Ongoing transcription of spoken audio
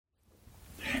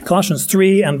Colossians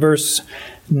 3 and verse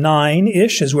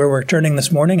 9-ish is where we're turning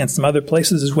this morning, and some other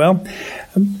places as well.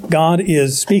 God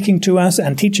is speaking to us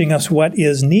and teaching us what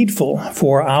is needful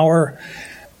for our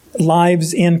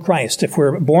lives in Christ. If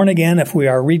we're born again, if we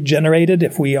are regenerated,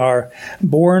 if we are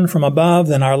born from above,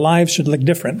 then our lives should look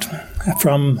different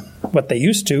from what they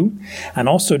used to, and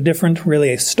also different,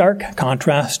 really a stark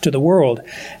contrast to the world,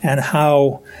 and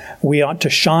how we ought to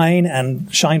shine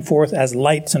and shine forth as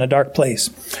lights in a dark place.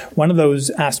 One of those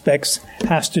aspects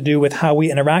has to do with how we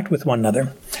interact with one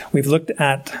another. We've looked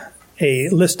at a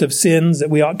list of sins that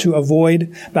we ought to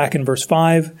avoid back in verse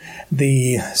 5,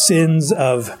 the sins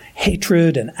of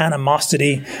hatred and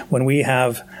animosity when we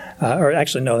have,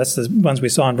 that's the ones we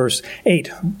saw in verse 8,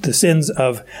 the sins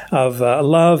of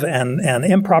love and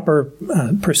improper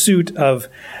pursuit of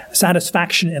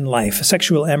satisfaction in life,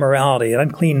 sexual immorality and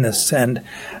uncleanness and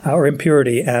or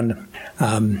impurity and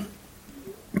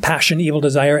passion, evil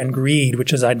desire, and greed,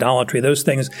 which is idolatry. Those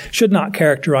things should not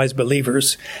characterize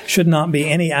believers, should not be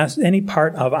any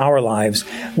part of our lives.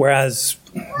 Whereas,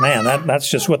 man, that's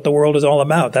just what the world is all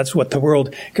about. That's what the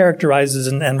world characterizes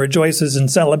and rejoices and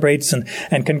celebrates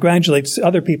and congratulates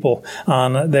other people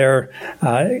on their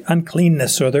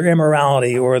uncleanness or their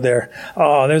immorality or their,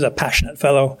 there's a passionate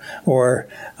fellow, or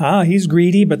he's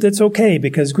greedy, but it's okay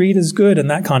because greed is good in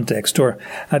that context, or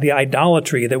the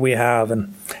idolatry that we have,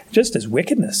 and just as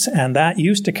wickedness. And that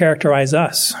used to characterize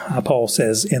us, Paul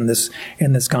says in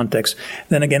this context.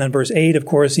 Then again in verse 8, of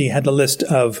course, he had the list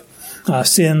of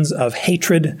sins of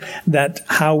hatred, that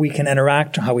how we can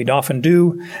interact, how we'd often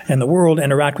do in the world,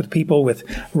 interact with people with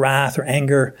wrath or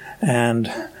anger and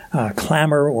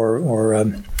clamor or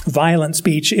violent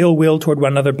speech, ill will toward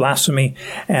one another, blasphemy,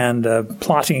 and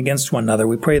plotting against one another.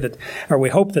 We pray that, or we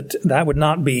hope that that would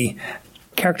not be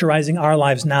characterizing our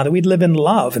lives now, that we'd live in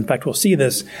love. In fact, we'll see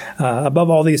this, above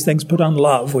all these things, put on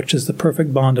love, which is the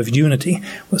perfect bond of unity.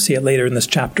 We'll see it later in this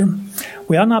chapter.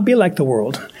 We ought not be like the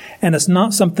world. And it's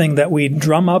not something that we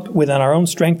drum up within our own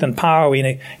strength and power. One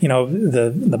of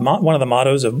the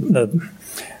mottos of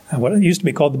what it used to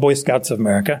be called the Boy Scouts of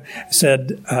America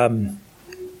said,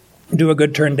 do a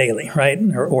good turn daily, right?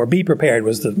 Or be prepared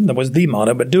was the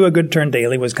motto, but do a good turn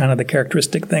daily was kind of the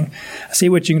characteristic thing. See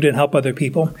what you can do and help other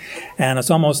people. And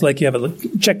it's almost like you have a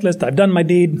checklist. I've done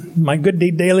my good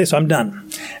deed daily, so I'm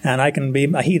done. And I can be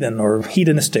a heathen or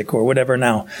hedonistic or whatever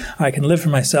now. I can live for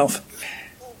myself.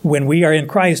 When we are in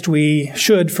Christ, we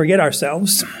should forget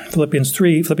ourselves. Philippians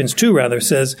 2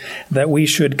 says that we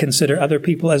should consider other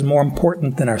people as more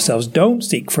important than ourselves. Don't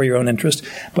seek for your own interest,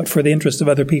 but for the interest of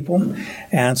other people.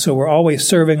 And so we're always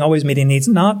serving, always meeting needs,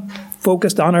 not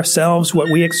focused on ourselves, what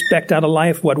we expect out of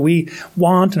life, what we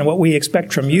want and what we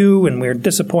expect from you, and we're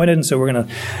disappointed, and so we're going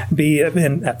to be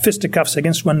at fisticuffs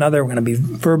against one another. We're going to be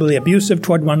verbally abusive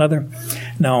toward one another.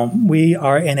 No, we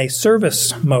are in a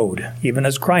service mode, even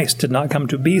as Christ did not come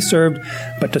to be served,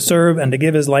 but to serve and to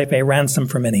give his life a ransom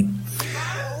for many.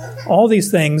 All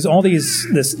these things,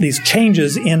 these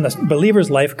changes in the believer's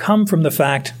life come from the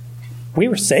fact we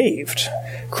were saved.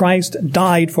 Christ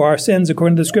died for our sins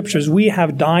according to the Scriptures. We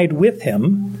have died with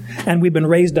him, and we've been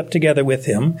raised up together with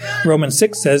him. Romans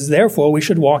 6 says, therefore, we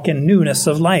should walk in newness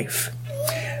of life.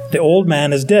 The old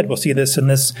man is dead. We'll see this in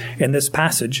this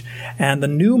passage. And the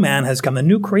new man has come. The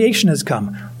new creation has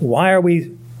come. Why are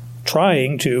we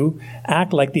trying to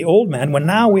act like the old man when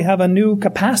now we have a new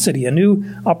capacity, a new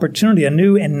opportunity, a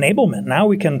new enablement? Now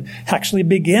we can actually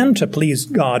begin to please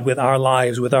God with our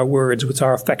lives, with our words, with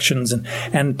our affections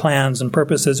and plans and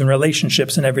purposes and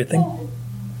relationships and everything.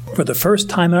 For the first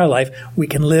time in our life, we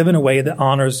can live in a way that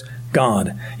honors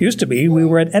God. It used to be we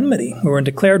were at enmity. We were in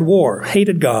declared war,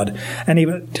 hated God. And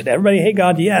did everybody hate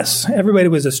God? Yes. Everybody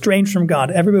was estranged from God.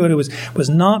 Everybody was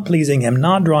not pleasing him,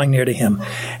 not drawing near to him.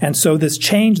 And so this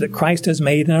change that Christ has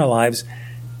made in our lives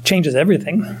changes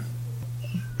everything.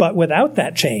 But without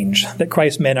that change that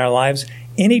Christ made in our lives,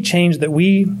 any change that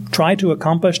we try to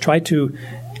accomplish, try to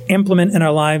implement in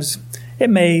our lives, it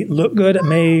may look good, it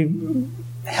may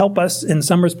help us in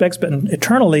some respects, but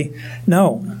eternally,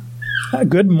 no.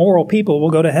 Good moral people will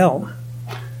go to hell.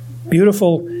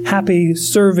 Beautiful, happy,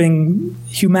 serving,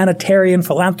 humanitarian,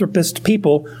 philanthropist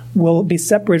people will be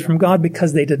separated from God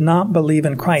because they did not believe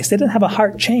in Christ. They didn't have a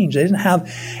heart change. They didn't have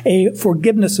a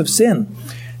forgiveness of sin.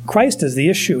 Christ is the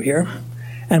issue here.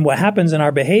 And what happens in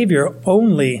our behavior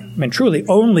truly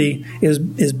only is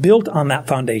built on that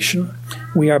foundation.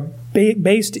 We are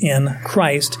based in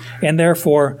Christ, and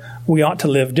therefore we ought to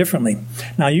live differently.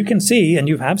 Now you can see, and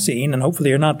you have seen, and hopefully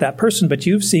you're not that person, but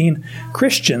you've seen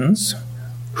Christians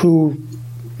who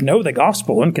know the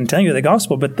gospel and can tell you the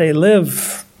gospel, but they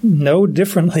live no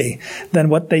differently than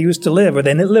what they used to live, or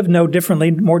they live no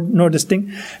differently, no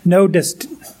distinction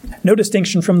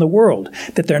from the world.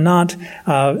 That they're not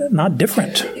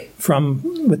different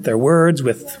with their words,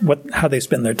 with how they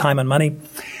spend their time and money.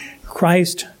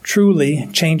 Christ truly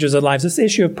changes their lives. This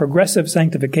issue of progressive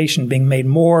sanctification, being made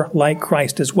more like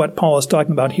Christ, is what Paul is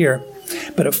talking about here.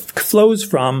 But it flows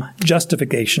from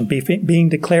justification, being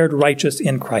declared righteous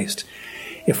in Christ.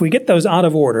 If we get those out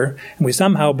of order, and we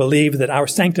somehow believe that our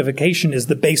sanctification is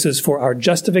the basis for our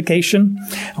justification,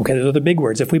 okay, those are the big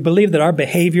words. If we believe that our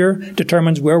behavior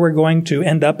determines where we're going to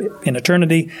end up in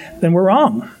eternity, then we're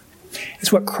wrong.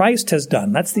 It's what Christ has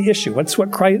done. That's the issue.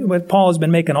 What Paul has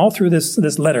been making all through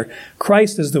this letter.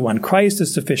 Christ is the one. Christ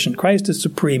is sufficient. Christ is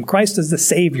supreme. Christ is the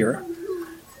Savior.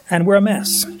 And we're a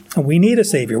mess. And we need a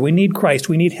Savior. We need Christ.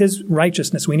 We need His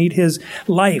righteousness. We need His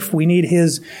life. We need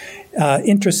His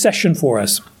intercession for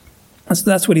us.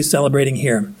 That's what he's celebrating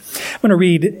here. I'm going to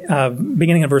read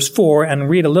beginning in verse 4 and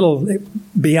read a little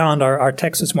beyond our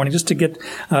text this morning just to get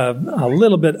a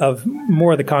little bit of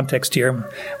more of the context here.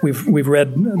 We've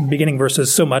read beginning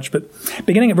verses so much, but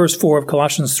beginning at verse 4 of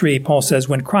Colossians 3, Paul says,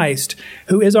 "When Christ,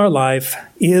 who is our life,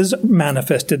 is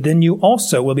manifested, then you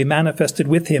also will be manifested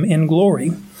with him in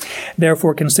glory.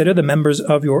 Therefore consider the members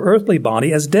of your earthly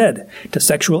body as dead to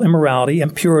sexual immorality,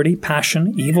 impurity,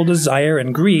 passion, evil desire,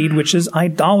 and greed, which is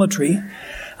idolatry.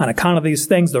 On account of these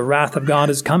things, the wrath of God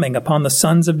is coming upon the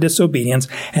sons of disobedience,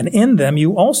 and in them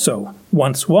you also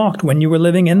once walked when you were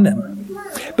living in them.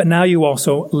 But now you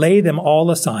also lay them all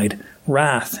aside,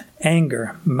 wrath,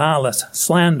 anger, malice,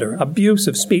 slander, abuse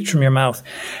of speech from your mouth.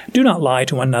 Do not lie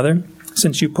to one another,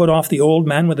 since you put off the old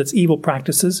man with its evil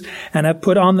practices, and have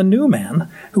put on the new man,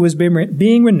 who is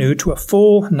being renewed to a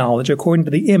full knowledge according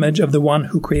to the image of the one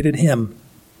who created him.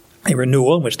 A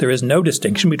renewal in which there is no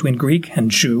distinction between Greek and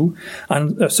Jew,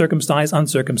 circumcised,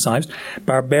 uncircumcised,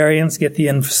 barbarian,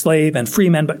 Scythian, slave, and free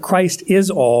man, but Christ is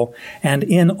all and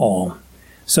in all.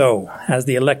 So, as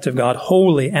the elect of God,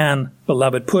 holy and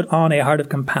beloved, put on a heart of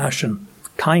compassion,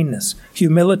 kindness,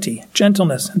 humility,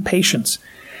 gentleness, and patience,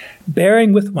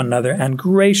 bearing with one another and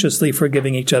graciously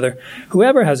forgiving each other.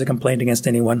 Whoever has a complaint against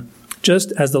anyone,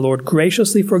 just as the Lord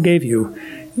graciously forgave you,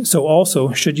 so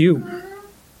also should you."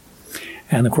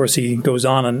 And of course, he goes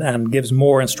on and gives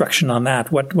more instruction on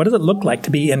that. What does it look like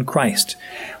to be in Christ?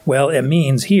 Well, it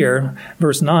means here,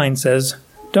 verse 9 says,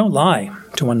 don't lie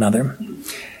to one another.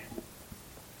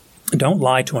 Don't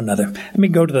lie to one another. Let me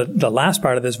go to the last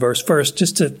part of this verse first,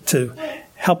 just to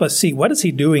help us see what is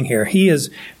he doing here. He is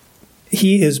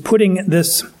putting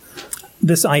this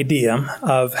idea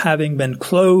of having been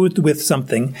clothed with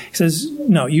something. He says,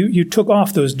 no, you took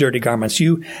off those dirty garments.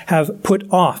 You have put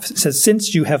off. It says,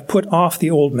 since you have put off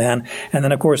the old man. And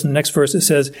then, of course, in the next verse it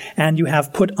says, and you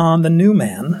have put on the new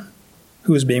man,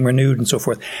 who is being renewed, and so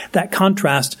forth. That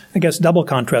contrast, I guess, double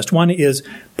contrast. One is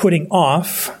putting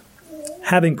off,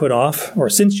 having put off,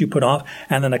 or since you put off.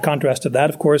 And then the contrast of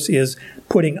that, of course, is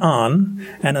putting on.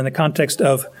 And in the context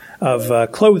of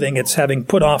clothing, it's having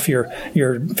put off your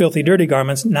filthy, dirty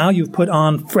garments. Now you've put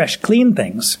on fresh, clean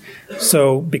things.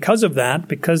 So because of that,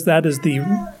 because that is the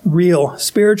real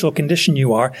spiritual condition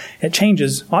you are, it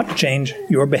ought to change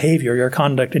your behavior, your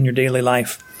conduct in your daily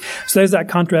life. So there's that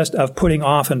contrast of putting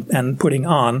off and putting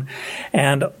on.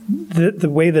 And the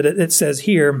way that it says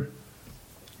here,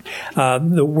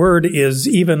 the word is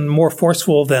even more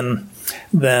forceful than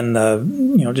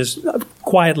just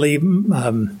quietly,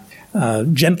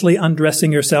 gently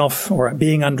undressing yourself or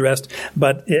being undressed.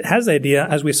 But it has the idea,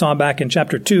 as we saw back in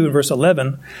chapter 2, verse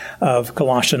 11 of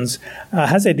Colossians,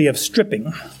 has the idea of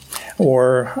stripping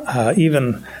or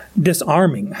even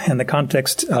disarming in the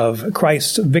context of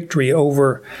Christ's victory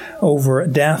over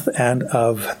death and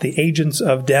of the agents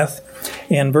of death.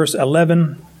 In verse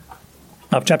 11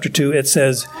 of chapter 2, it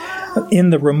says, in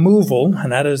the removal,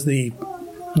 and that is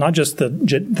not just the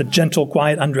gentle,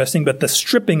 quiet undressing, but the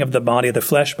stripping of the body of the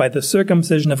flesh by the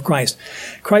circumcision of Christ.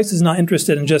 Christ is not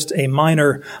interested in just a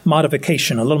minor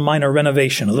modification, a little minor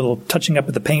renovation, a little touching up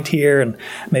of the paint here and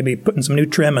maybe putting some new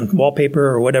trim and wallpaper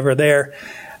or whatever there.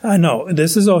 No,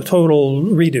 this is a total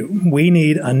redo. We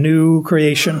need a new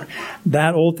creation.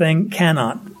 That old thing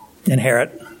cannot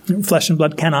inherit. Flesh and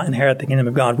blood cannot inherit the kingdom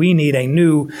of God. We need a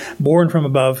new, born from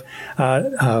above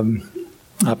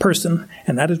person,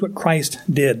 and that is what Christ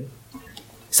did.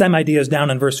 Same idea is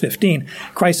down in verse 15.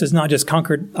 Christ has not just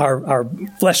conquered our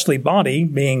fleshly body,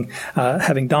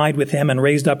 having died with him and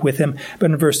raised up with him, but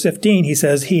in verse 15 he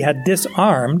says he had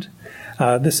disarmed.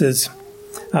 This is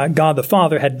God the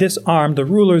Father had disarmed the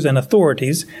rulers and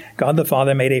authorities, God the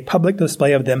Father made a public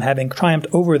display of them, having triumphed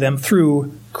over them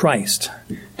through Christ.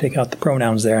 Take out the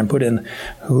pronouns there and put in,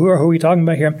 who are we talking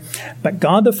about here? But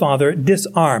God the Father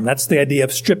disarmed. That's the idea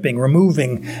of stripping,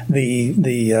 removing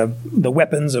the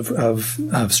weapons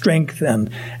of strength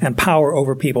and power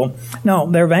over people.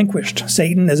 No, they're vanquished.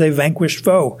 Satan is a vanquished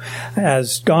foe.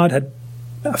 As God had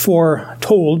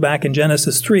foretold back in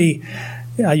Genesis 3,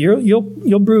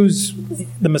 you'll bruise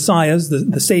the Messiah's,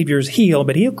 the Savior's heel,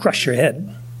 but he'll crush your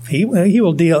head. He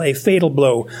will deal a fatal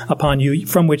blow upon you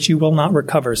from which you will not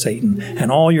recover, Satan, and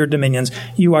all your dominions.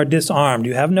 You are disarmed.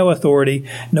 You have no authority,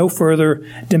 no further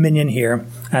dominion here.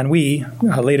 And we,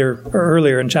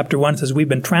 earlier in chapter 1, says we've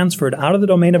been transferred out of the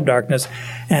domain of darkness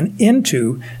and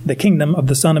into the kingdom of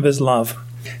the Son of his love.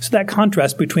 So that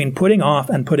contrast between putting off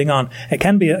and putting on, it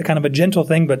can be a kind of a gentle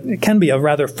thing, but it can be a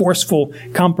rather forceful,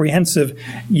 comprehensive,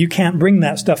 you can't bring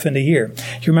that stuff into here.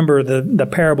 You remember the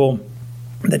parable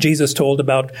that Jesus told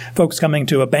about folks coming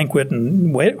to a banquet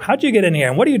and, wait, how'd you get in here?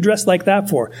 And what are you dressed like that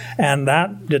for? And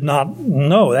that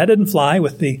didn't fly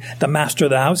with the master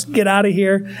of the house. Get out of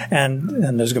here.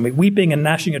 And there's going to be weeping and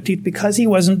gnashing of teeth because he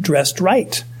wasn't dressed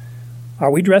right. Are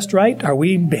we dressed right? Are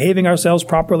we behaving ourselves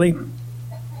properly?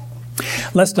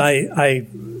 Lest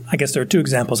I guess there are two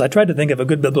examples. I tried to think of a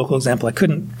good biblical example. I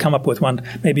couldn't come up with one.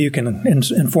 Maybe you can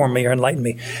inform me or enlighten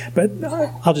me. But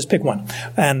I'll just pick one.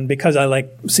 And because I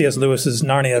like C.S. Lewis's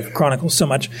Narnia Chronicles so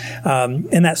much,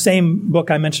 in that same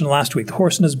book I mentioned last week, The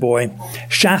Horse and His Boy,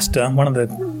 Shasta, one of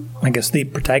the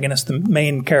protagonist, the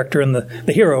main character and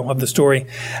the hero of the story,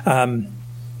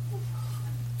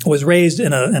 was raised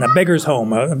in a beggar's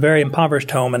home, a very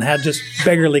impoverished home, and had just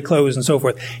beggarly clothes and so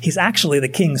forth. He's actually the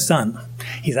king's son.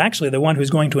 He's actually the one who's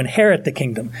going to inherit the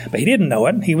kingdom. But he didn't know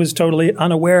it. He was totally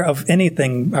unaware of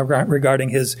anything regarding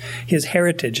his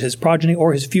heritage, his progeny,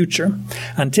 or his future,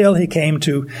 until he came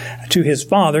to his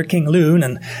father, King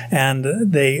Lune,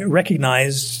 and they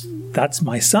recognized, that's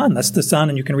my son. That's the son.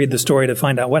 And you can read the story to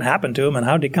find out what happened to him and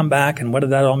how did he come back and what did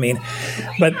that all mean.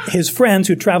 But his friends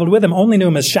who traveled with him only knew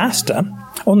him as Shasta,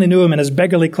 only knew him in his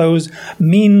beggarly clothes,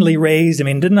 meanly raised. I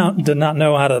mean, did not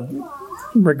know how to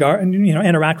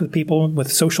interact with people with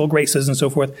social graces and so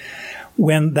forth.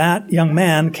 When that young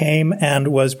man came and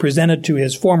was presented to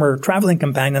his former traveling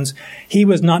companions, he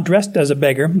was not dressed as a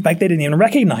beggar. In fact, they didn't even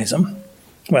recognize him.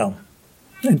 Well,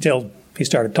 until he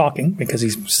started talking, because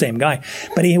he's the same guy.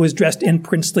 But he was dressed in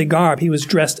princely garb. He was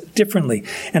dressed differently.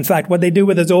 In fact, what they do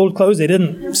with his old clothes, they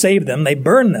didn't save them. They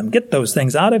burned them. Get those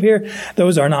things out of here.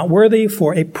 Those are not worthy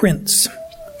for a prince,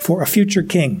 for a future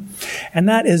king. And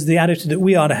that is the attitude that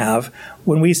we ought to have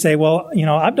when we say, well,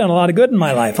 I've done a lot of good in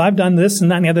my life. I've done this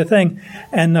and that and the other thing.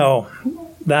 And no,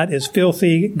 that is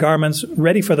filthy garments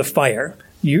ready for the fire.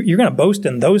 You're going to boast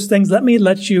in those things. Let me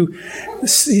let you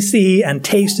see and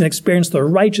taste and experience the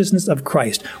righteousness of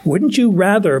Christ. Wouldn't you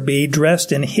rather be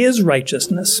dressed in his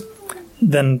righteousness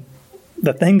than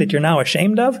the thing that you're now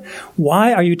ashamed of?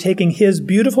 Why are you taking his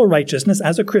beautiful righteousness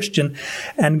as a Christian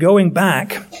and going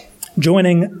back,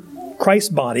 joining Christ's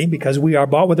body, because we are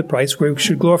bought with a price, we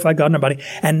should glorify God in our body,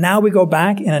 and now we go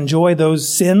back and enjoy those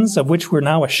sins of which we're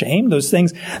now ashamed, those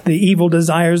things, the evil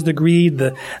desires, the greed,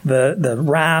 the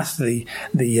wrath, the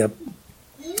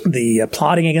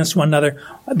plotting against one another,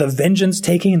 the vengeance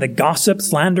taking, the gossip,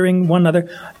 slandering one another.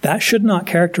 That should not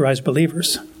characterize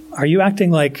believers. Are you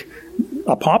acting like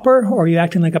a pauper, or are you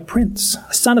acting like a prince,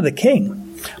 a son of the king,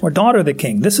 or daughter of the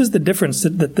king? This is the difference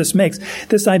that this makes.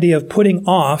 This idea of putting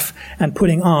off and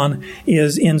putting on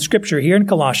is in Scripture here in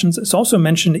Colossians. It's also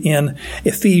mentioned in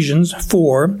Ephesians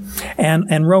 4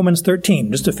 and Romans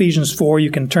 13. Just Ephesians 4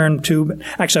 you can turn to.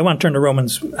 Actually, I want to turn to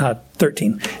Romans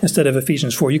 13 instead of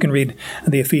Ephesians 4. You can read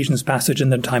the Ephesians passage in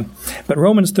the time. But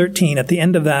Romans 13, at the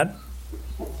end of that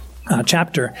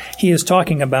chapter, he is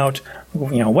talking about,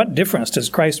 what difference does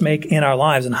Christ make in our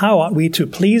lives, and how ought we to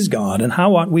please God, and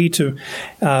how ought we to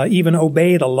even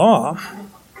obey the law,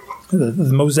 the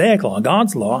Mosaic law,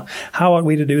 God's law. How ought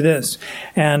we to do this?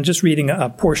 And just reading a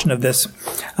portion of this,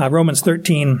 Romans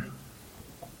 13,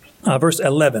 verse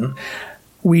 11.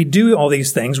 We do all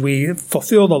these things. We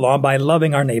fulfill the law by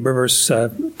loving our neighbor, verse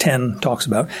 10 talks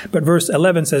about. But verse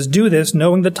 11 says, do this,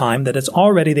 knowing the time, that it's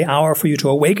already the hour for you to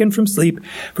awaken from sleep,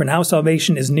 for now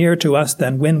salvation is nearer to us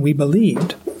than when we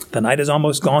believed. The night is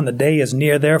almost gone, the day is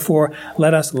near. Therefore,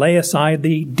 let us lay aside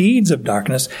the deeds of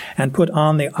darkness and put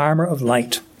on the armor of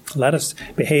light. Let us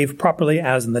behave properly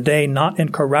as in the day, not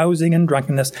in carousing and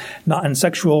drunkenness, not in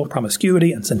sexual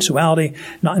promiscuity and sensuality,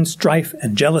 not in strife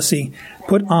and jealousy.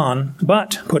 Put on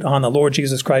the Lord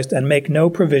Jesus Christ, and make no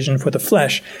provision for the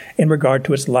flesh in regard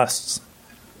to its lusts.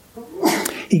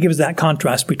 he gives that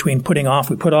contrast between we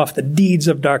put off the deeds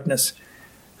of darkness,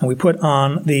 and we put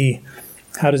on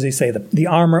how does he say, the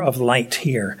armor of light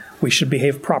here. We should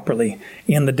behave properly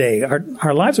in the day.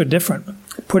 Our lives are different,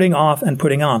 putting off and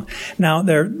putting on. Now,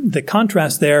 the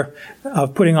contrast there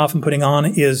of putting off and putting on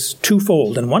is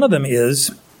twofold, and one of them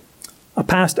is a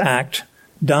past act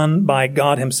done by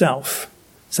God himself.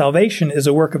 Salvation is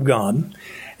a work of God,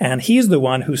 and he's the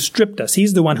one who stripped us.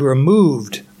 He's the one who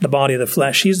removed the body of the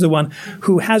flesh. He's the one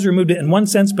who has removed it in one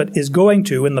sense, but is going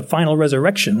to, in the final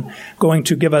resurrection, going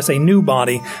to give us a new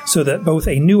body so that both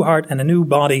a new heart and a new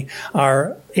body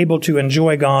are able to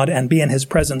enjoy God and be in his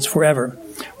presence forever.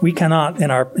 We cannot,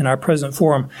 in our present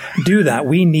form, do that.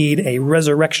 We need a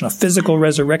resurrection, a physical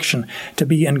resurrection, to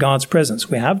be in God's presence.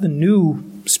 We have the new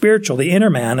spiritual, the inner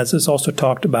man, as is also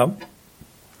talked about,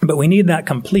 but we need that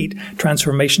complete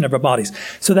transformation of our bodies.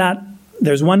 So that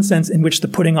there's one sense in which the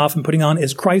putting off and putting on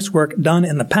is Christ's work done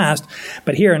in the past.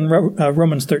 But here in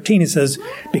Romans 13, he says,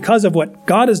 because of what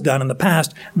God has done in the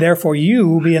past, therefore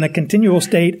you be in a continual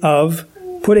state of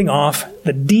putting off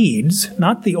the deeds,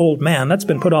 not the old man, that's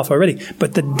been put off already,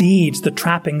 but the deeds, the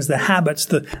trappings, the habits,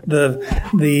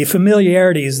 the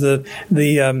familiarities, all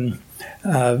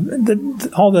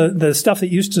the stuff that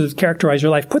used to characterize your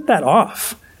life. Put that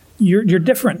off. You're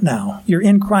different now. You're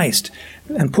in Christ.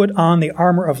 And put on the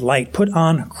armor of light. Put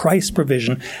on Christ's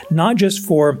provision, not just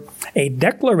for a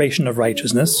declaration of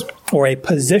righteousness or a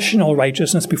positional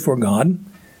righteousness before God,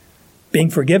 being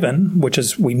forgiven, which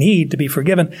is we need to be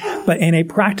forgiven, but in a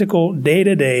practical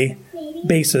day-to-day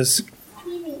basis.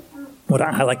 What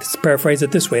I like to paraphrase it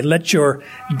this way: let your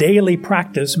daily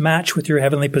practice match with your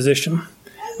heavenly position.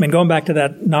 I mean, going back to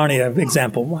that Narnia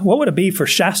example, what would it be for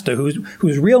Shasta,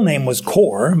 whose real name was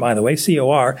Cor, by the way,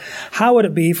 C-O-R, how would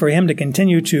it be for him to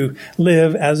continue to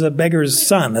live as a beggar's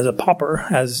son, as a pauper,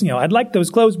 as, I'd like those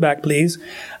clothes back, please?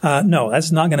 No,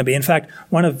 that's not going to be. In fact,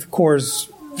 one of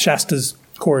Shasta's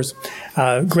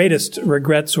greatest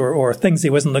regrets or things he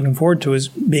wasn't looking forward to is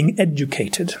being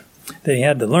educated. That he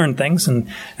had to learn things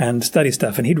and study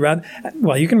stuff. And he'd rather,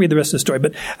 well, you can read the rest of the story,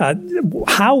 but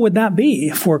how would that be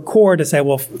for Cor to say,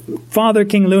 well, Father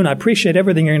King Lune, I appreciate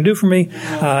everything you're going to do for me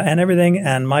and everything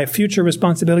and my future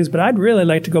responsibilities, but I'd really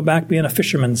like to go back being a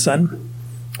fisherman's son.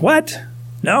 What?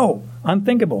 No,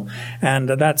 unthinkable. And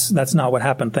that's not what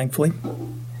happened, thankfully.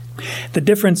 The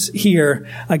difference here,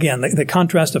 again, the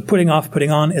contrast of putting off,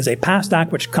 putting on, is a past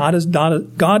act which God has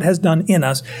done in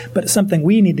us, but it's something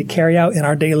we need to carry out in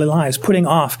our daily lives, putting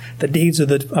off the deeds of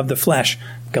the flesh.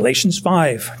 Galatians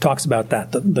 5 talks about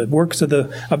that, the works of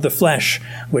the flesh,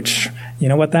 which, you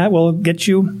know what that will get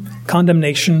you?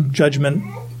 Condemnation, judgment.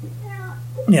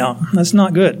 That's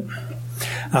not good.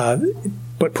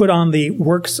 But put on the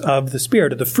works of the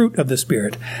Spirit, or the fruit of the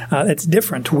Spirit. It's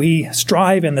different. We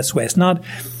strive in this way. It's not,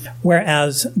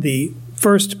 whereas the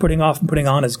first putting off and putting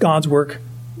on is God's work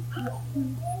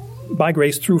by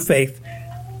grace through faith.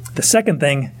 The second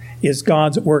thing is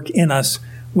God's work in us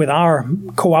with our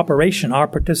cooperation, our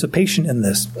participation in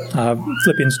this.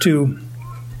 Philippians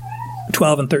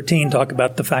 2:12 and 13 talk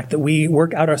about the fact that we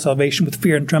work out our salvation with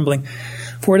fear and trembling.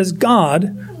 For it is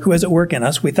God who is at work in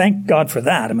us. We thank God for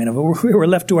that. I mean, if we were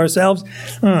left to ourselves,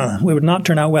 we would not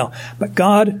turn out well. But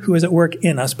God who is at work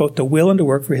in us, both to will and to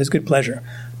work for his good pleasure.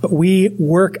 But we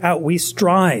work out, we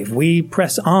strive, we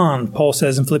press on, Paul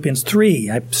says in Philippians 3.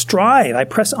 I strive, I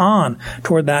press on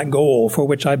toward that goal for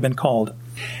which I've been called.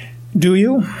 Do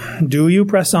you? Do you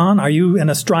press on? Are you in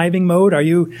a striving mode? Are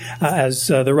you, as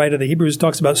the writer of the Hebrews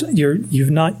talks about,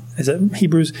 you've not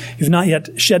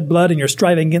yet shed blood and you're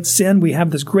striving against sin? We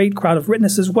have this great crowd of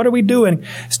witnesses. What are we doing?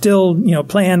 Still,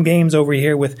 playing games over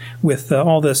here with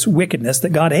all this wickedness that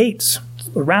God hates.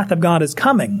 The wrath of God is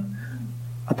coming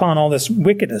upon all this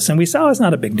wickedness. And we saw it's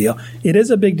not a big deal. It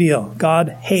is a big deal.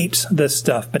 God hates this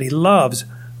stuff, but he loves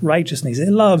righteousness. He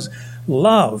loves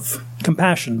love,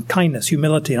 compassion, kindness,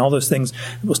 humility, and all those things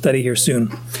we'll study here soon.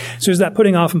 So there's that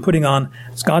putting off and putting on.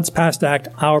 It's God's past act,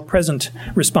 our present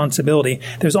responsibility.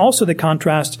 There's also the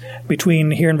contrast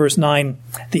between, here in verse 9,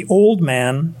 the old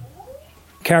man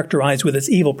characterized with its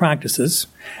evil practices,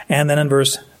 and then in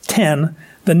verse 10,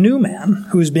 the new man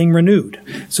who is being renewed.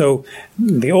 So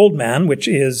the old man, which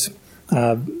is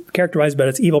characterized by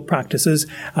its evil practices.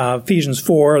 Ephesians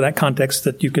 4, that context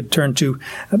that you could turn to.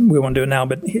 We won't do it now,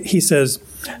 but he says,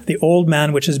 the old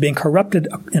man which is being corrupted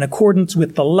in accordance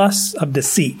with the lusts of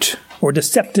deceit, or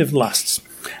deceptive lusts.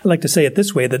 I like to say it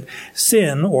this way, that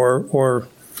sin or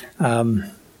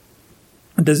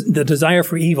the desire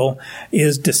for evil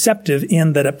is deceptive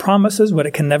in that it promises what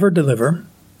it can never deliver,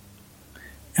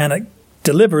 and it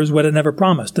delivers what it never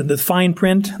promised. And the fine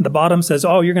print, the bottom says,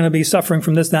 oh, you're going to be suffering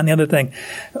from this, that, and the other thing.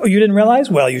 Oh, you didn't realize?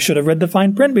 Well, you should have read the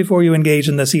fine print before you engage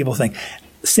in this evil thing.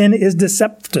 Sin is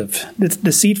deceptive. It's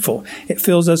deceitful. It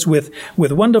fills us with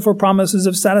wonderful promises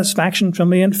of satisfaction,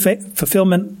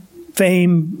 fulfillment,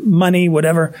 fame, money,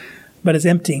 whatever, but it's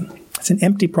empty. It's an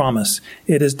empty promise.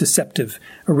 It is deceptive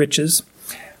riches.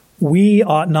 We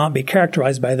ought not be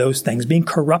characterized by those things, being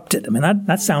corrupted. I mean,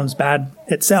 that sounds bad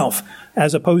itself,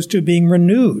 as opposed to being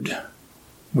renewed.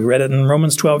 We read it in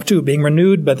Romans 12 too, being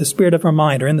renewed by the spirit of our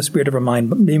mind, or in the spirit of our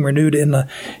mind, being renewed in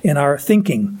our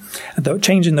thinking,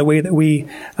 changing the way that we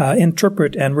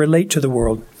interpret and relate to the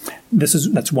world.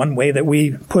 That's one way that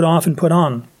we put off and put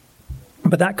on.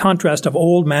 But that contrast of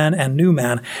old man and new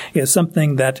man is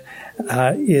something that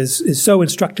is so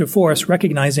instructive for us,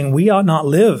 recognizing we ought not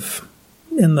live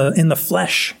in the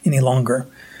flesh any longer.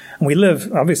 And we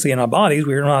live, obviously, in our bodies.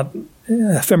 We're not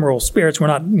ephemeral spirits. We're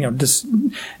not,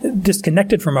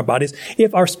 disconnected from our bodies.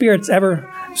 If our spirits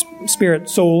ever, spirit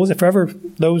souls, if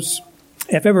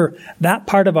ever that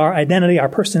part of our identity, our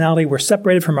personality, were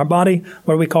separated from our body,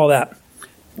 what do we call that?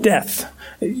 Death.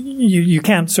 You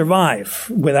can't survive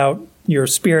without your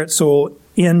spirit soul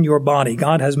in your body.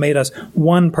 God has made us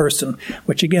one person,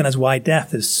 which again is why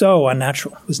death is so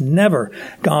unnatural. It was never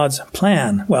God's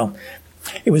plan. Well,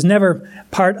 it was never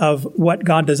part of what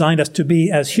God designed us to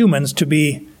be as humans, to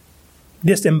be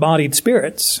disembodied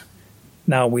spirits.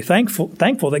 Now, we're thankful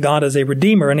that God is a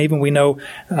redeemer, and even we know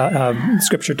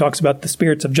Scripture talks about the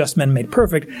spirits of just men made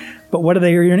perfect, but what are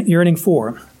they yearning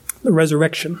for? The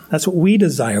resurrection. That's what we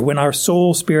desire when our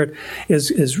soul spirit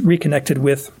is reconnected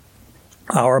with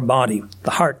our body,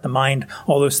 the heart, the mind,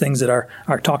 all those things that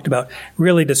are talked about,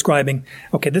 really describing,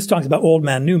 okay, this talks about old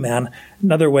man, new man.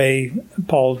 Another way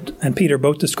Paul and Peter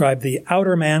both describe the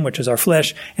outer man, which is our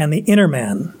flesh, and the inner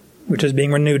man, which is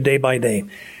being renewed day by day.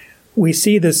 We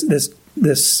see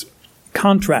this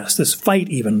contrast, this fight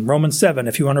even, Romans 7,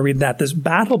 if you want to read that, this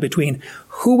battle between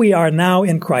who we are now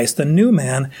in Christ, the new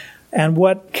man, and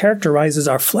what characterizes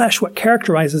our flesh, what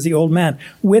characterizes the old man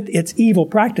with its evil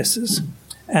practices.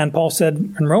 And Paul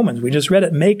said in Romans, we just read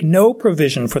it, make no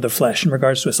provision for the flesh in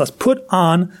regards to us. Let's put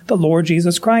on the Lord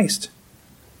Jesus Christ.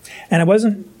 And it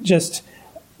wasn't just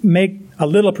make a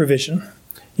little provision,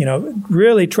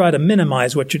 really try to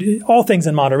minimize what you do. All things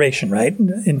in moderation, right?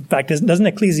 In fact, doesn't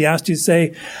Ecclesiastes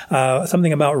say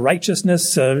something about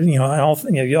righteousness? You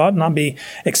ought not be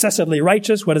excessively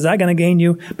righteous. What is that going to gain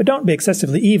you? But don't be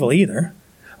excessively evil either.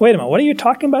 Wait a minute, what are you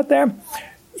talking about there?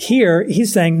 Here,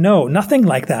 he's saying, no, nothing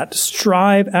like that.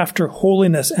 Strive after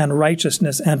holiness and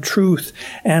righteousness and truth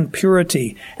and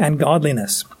purity and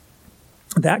godliness.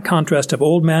 That contrast of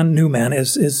old man, new man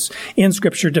is in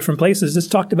Scripture, different places. It's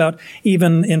talked about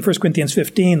even in 1 Corinthians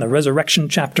 15, the resurrection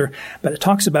chapter. But it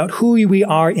talks about who we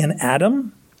are in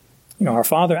Adam. Our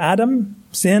father Adam,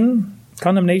 sin,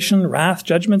 condemnation, wrath,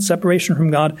 judgment, separation from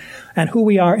God, and who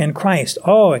we are in Christ.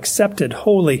 Oh, accepted,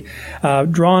 holy,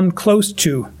 drawn close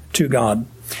to God.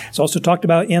 It's also talked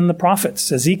about in the prophets,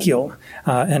 Ezekiel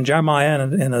and Jeremiah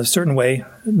in a certain way,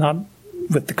 not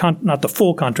the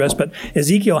full contrast, but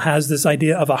Ezekiel has this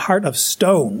idea of a heart of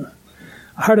stone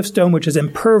which is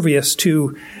impervious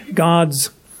to God's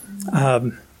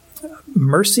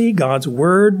mercy, God's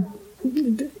word,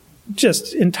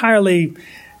 just entirely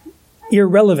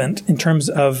irrelevant in terms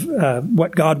of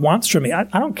what God wants from me. I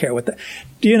don't care what that.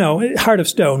 Do you know, heart of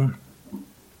stone?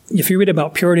 If you read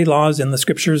about purity laws in the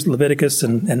Scriptures, Leviticus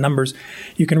and Numbers,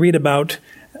 you can read about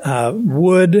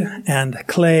wood and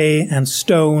clay and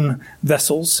stone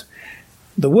vessels.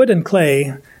 The wood and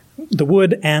clay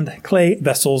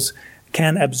vessels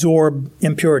can absorb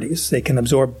impurities. They can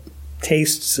absorb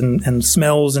tastes and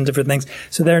smells and different things.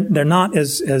 So they're not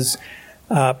as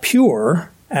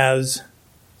pure as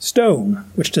stone,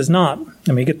 which does not.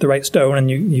 I mean, you get the right stone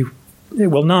and it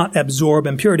will not absorb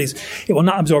impurities. It will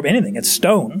not absorb anything. It's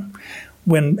stone.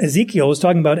 When Ezekiel is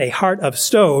talking about a heart of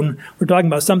stone, we're talking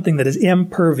about something that is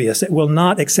impervious. It will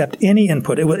not accept any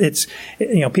input.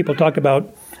 People talk about,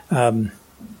 how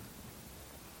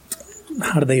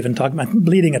do they even talk about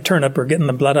bleeding a turnip or getting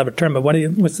the blood out of a turnip?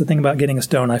 What's the thing about getting a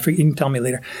stone? I forget. You can tell me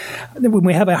later. When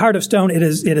we have a heart of stone, it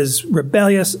is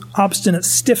rebellious, obstinate,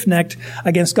 stiff-necked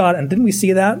against God. And didn't we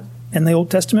see that in the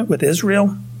Old Testament with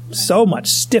Israel? So much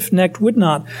stiff-necked, would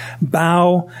not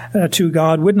bow to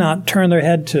God, would not turn their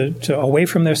head to away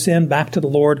from their sin, back to the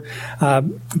Lord.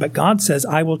 But God says,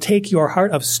 I will take your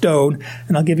heart of stone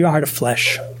and I'll give you a heart of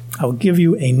flesh. I will give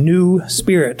you a new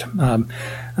spirit.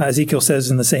 Ezekiel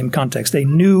says in the same context, a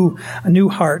new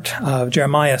heart,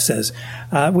 Jeremiah says,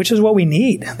 which is what we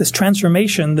need, this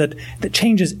transformation that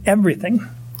changes everything.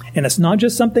 And it's not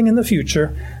just something in the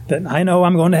future that I know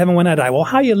I'm going to heaven when I die. Well,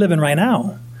 how are you living right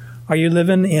now? Are you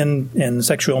living in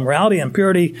sexual immorality and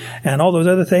impurity and all those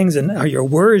other things? And are your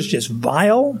words just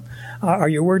vile? Are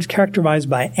your words characterized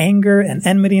by anger and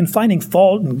enmity and finding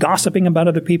fault and gossiping about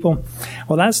other people?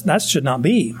 Well, that should not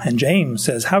be. And James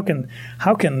says, how can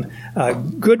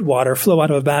good water flow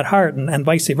out of a bad heart, and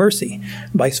vice versa,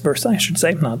 I should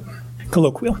say, not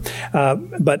colloquial.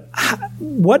 But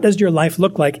what does your life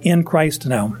look like in Christ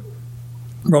now?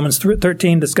 Romans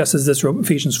 13 discusses this,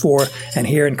 Ephesians 4, and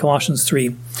here in Colossians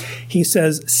 3. He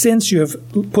says, since you have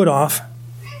put off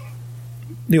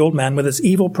the old man with his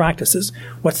evil practices.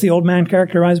 What's the old man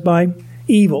characterized by?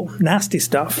 Evil, nasty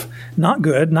stuff, not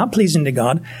good, not pleasing to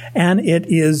God, and it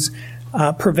is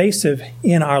pervasive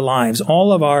in our lives.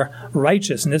 All of our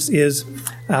righteousness is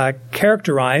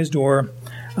characterized or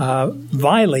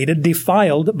violated,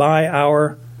 defiled by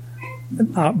our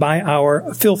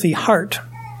filthy heart.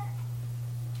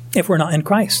 If we're not in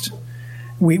Christ,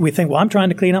 we think, well, I'm trying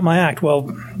to clean up my act.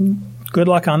 Well, good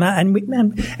luck on that.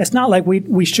 And it's not like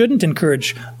we shouldn't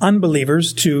encourage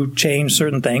unbelievers to change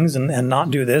certain things and not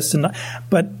do this.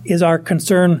 But is our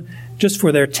concern just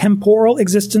for their temporal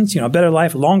existence, better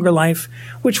life, longer life,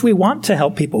 which we want to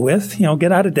help people with,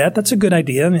 get out of debt. That's a good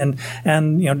idea.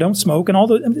 And don't smoke and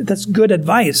all that's good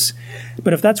advice.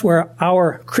 But if that's where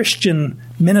our Christian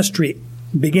ministry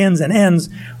begins and ends,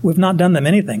 we've not done them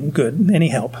anything good, any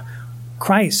help.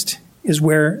 Christ is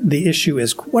where the issue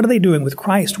is. What are they doing with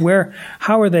Christ?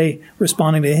 How are they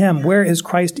responding to Him? Where is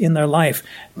Christ in their life?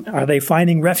 Are they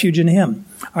finding refuge in Him?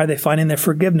 Are they finding their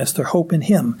forgiveness, their hope in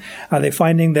Him? Are they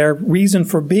finding their reason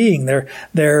for being?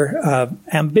 Their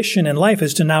ambition in life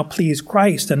is to now please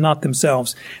Christ and not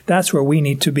themselves. That's where we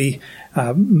need to be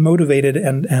motivated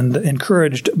and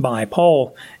encouraged by.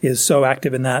 Paul is so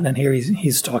active in that, and here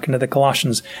he's talking to the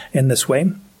Colossians in this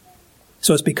way.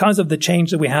 So it's because of the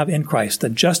change that we have in Christ, the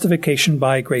justification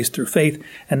by grace through faith,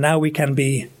 and now we can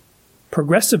be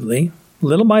progressively,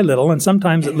 little by little, and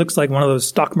sometimes it looks like one of those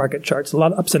stock market charts, a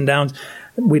lot of ups and downs.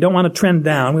 We don't want to trend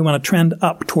down. We want to trend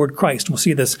up toward Christ. We'll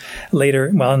see this later,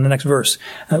 in the next verse.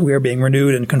 We are being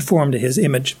renewed and conformed to His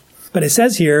image. But it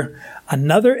says here,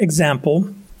 another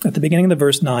example, at the beginning of the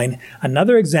verse 9,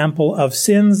 another example of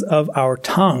sins of our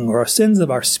tongue or sins of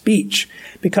our speech,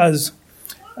 because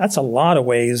that's a lot of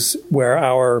ways where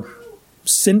our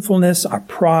sinfulness, our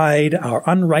pride, our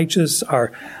unrighteous,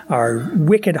 our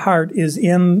wicked heart is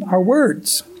in our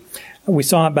words. We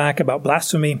saw it back about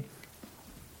blasphemy.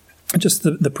 Just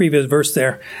the previous verse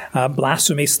there,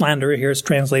 blasphemy, slander here is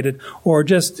translated, or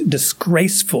just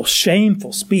disgraceful,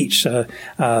 shameful speech.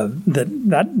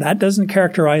 That doesn't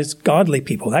characterize godly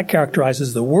people. That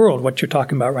characterizes the world, what you're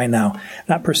talking about right now.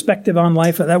 That perspective on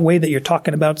life, that way that you're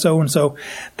talking about so-and-so,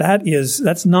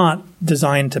 that's not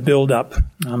designed to build up.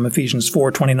 Ephesians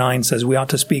 4:29 says we ought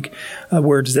to speak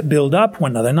words that build up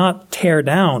one another, not tear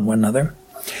down one another.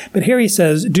 But here he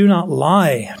says, do not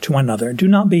lie to one another. Do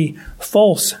not be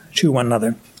false to one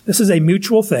another. This is a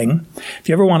mutual thing. If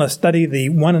you ever want to study the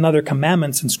one another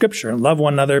commandments in Scripture, love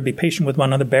one another, be patient with one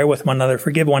another, bear with one another,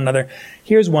 forgive one another,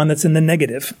 here's one that's in the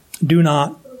negative. Do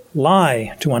not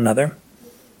lie to one another.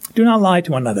 Do not lie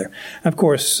to one another. Of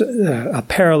course, a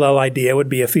parallel idea would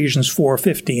be Ephesians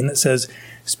 4:15 that says,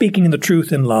 speaking the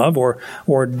truth in love,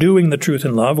 or doing the truth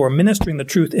in love, or ministering the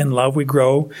truth in love, we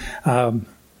grow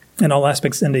in all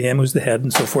aspects into Him who's the head,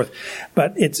 and so forth.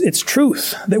 But it's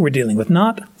truth that we're dealing with,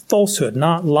 not falsehood,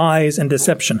 not lies and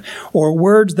deception, or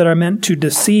words that are meant to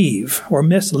deceive or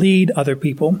mislead other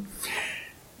people.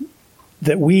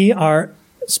 That we are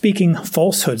speaking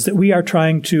falsehoods, that we are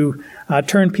trying to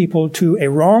turn people to a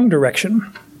wrong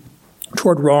direction,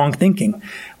 toward wrong thinking.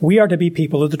 We are to be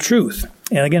people of the truth.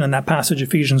 And again, in that passage,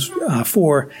 Ephesians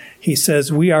 4, he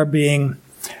says we are being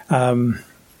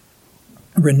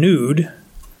renewed,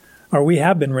 or we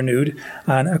have been renewed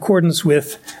in accordance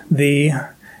with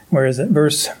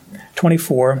verse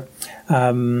 24,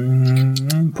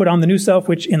 put on the new self,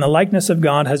 which in the likeness of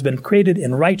God has been created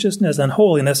in righteousness and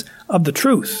holiness of the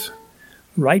truth.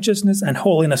 Righteousness and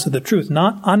holiness of the truth,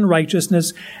 not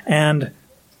unrighteousness and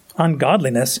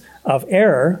ungodliness of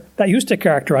error that used to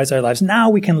characterize our lives. Now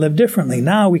we can live differently.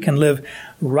 Now we can live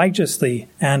righteously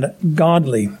and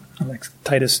godly. Like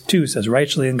Titus 2 says,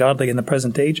 righteously and godly in the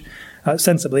present age,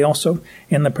 sensibly also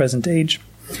in the present age.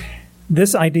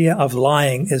 This idea of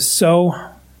lying is so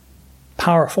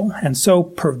powerful and so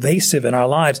pervasive in our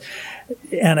lives.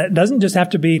 And it doesn't just have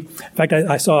to be, in fact,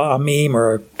 I saw a meme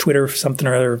or Twitter something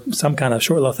or other, some kind of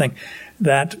short little thing,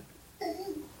 that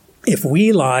if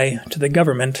we lie to the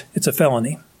government, it's a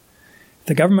felony. If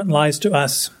the government lies to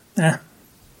us,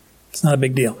 it's not a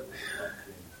big deal.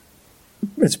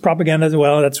 it's propaganda as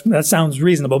well. That sounds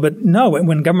reasonable, but no,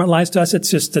 when government lies to us, it's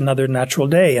just another natural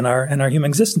day in our human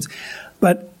existence.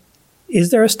 But is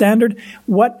there a standard?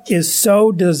 What is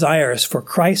so desirous for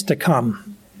Christ to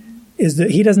come is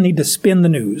that he doesn't need to spin the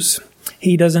news.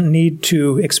 He doesn't need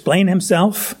to explain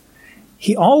himself.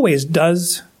 He always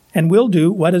does and will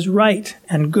do what is right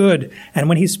and good. And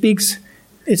when he speaks,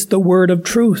 it's the word of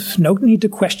truth. No need to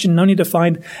question, no need to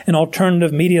find an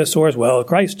alternative media source. Well,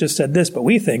 Christ just said this, but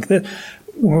we think that.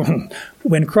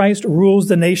 When Christ rules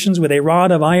the nations with a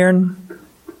rod of iron,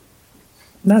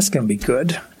 that's going to be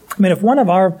good. I mean, if one of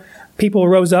our people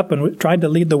rose up and tried to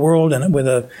lead the world and with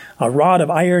a rod of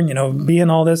iron,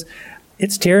 being all this,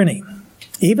 it's tyranny.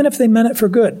 Even if they meant it for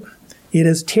good, it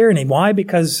is tyranny. Why?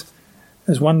 Because,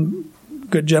 as one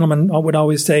good gentleman would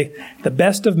always say, the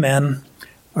best of men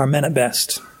are men at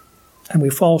best, and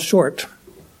we fall short.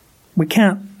 We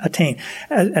can't attain.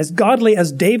 As godly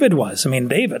as David was,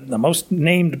 David, the most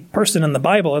named person in the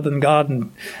Bible other than God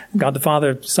and God the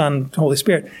Father, Son, Holy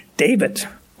Spirit, David,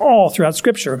 all throughout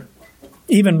Scripture,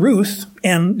 even Ruth,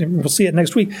 and we'll see it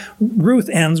next week, Ruth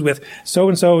ends with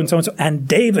so-and-so and so-and-so, and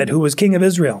David, who was king of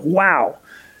Israel. Wow.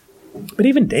 But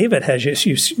even David has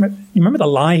issues. You remember the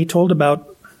lie he told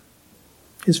about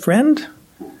his friend?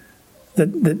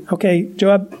 Okay,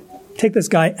 Joab, take this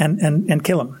guy and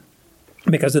kill him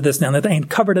because of this now, and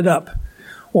covered it up.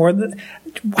 Or,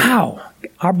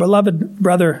 our beloved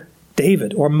brother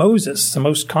David, or Moses, the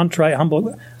most contrite,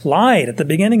 humble, lied at the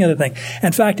beginning of the thing.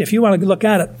 In fact, if you want to look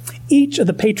at it, each of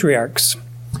the patriarchs,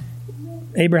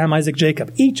 Abraham, Isaac,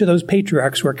 Jacob, each of those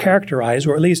patriarchs were characterized,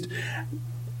 or at least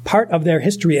part of their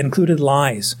history included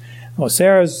lies. Well,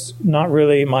 Sarah's not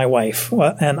really my wife.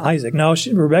 And Isaac, no,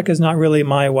 Rebecca's not really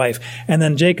my wife. And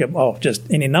then Jacob, just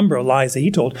any number of lies that he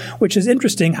told, which is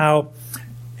interesting how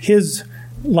his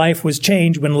life was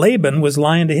changed when Laban was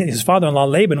lying to his father-in-law.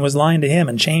 Laban was lying to him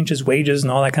and changed his wages and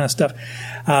all that kind of stuff.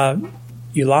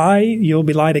 You lie, you'll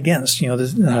be lied against.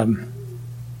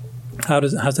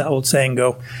 How's that old saying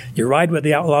go? You ride with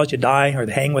the outlaws, you die, or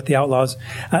hang with the outlaws.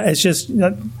 It's just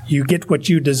you get what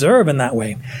you deserve in that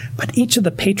way. But each of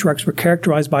the patriarchs were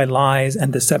characterized by lies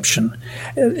and deception,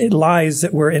 lies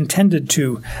that were intended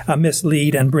to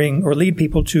mislead and lead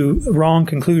people to wrong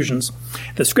conclusions.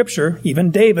 The Scripture,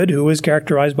 even David, who was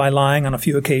characterized by lying on a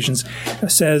few occasions,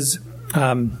 says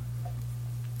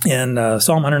in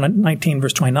Psalm 119,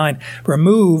 verse 29,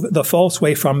 remove the false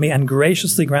way from me and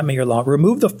graciously grant me your law.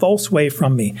 Remove the false way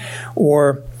from me.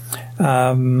 Or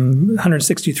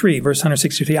 163, verse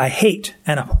 163, I hate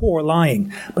and abhor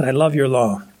lying, but I love your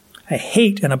law. I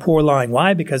hate and abhor lying.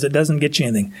 Why? Because it doesn't get you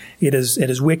anything. It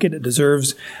is wicked. It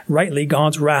deserves rightly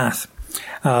God's wrath.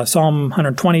 Psalm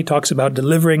 120 talks about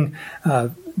delivering,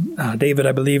 David,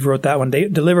 I believe, wrote that one,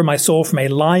 deliver my soul from a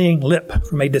lying lip,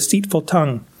 from a deceitful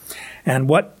tongue. And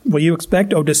what will you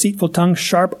expect? O deceitful tongue,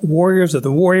 sharp warriors of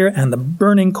the warrior, and the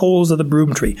burning coals of the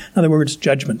broom tree. In other words,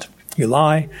 judgment. You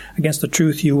lie against the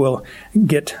truth, you will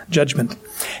get judgment.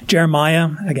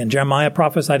 Jeremiah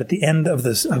prophesied at the end of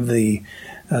the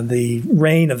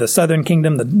reign of the southern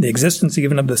kingdom, the existence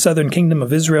even of the southern kingdom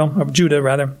of Israel, of Judah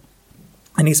rather.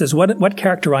 And he says, what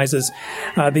characterizes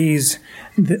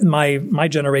my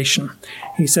generation?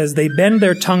 He says, they bend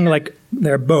their tongue like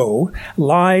their bow,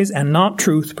 lies and not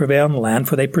truth prevail in the land,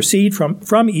 for they proceed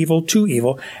from evil to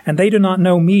evil, and they do not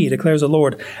know me, declares the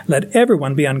Lord. Let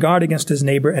everyone be on guard against his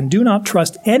neighbor, and do not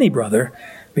trust any brother,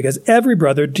 because every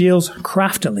brother deals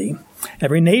craftily.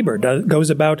 Every neighbor goes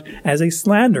about as a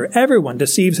slanderer. Everyone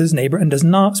deceives his neighbor and does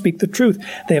not speak the truth.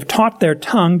 They have taught their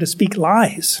tongue to speak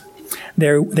lies.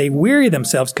 They weary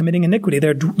themselves committing iniquity.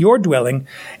 Your dwelling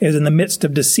is in the midst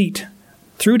of deceit.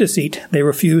 Through deceit, they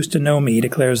refuse to know me,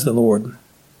 declares the Lord.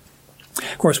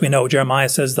 Of course, we know Jeremiah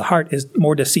says the heart is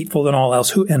more deceitful than all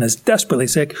else and is desperately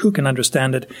sick. Who can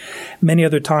understand it? Many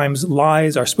other times,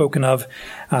 lies are spoken of.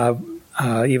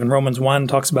 Even Romans 1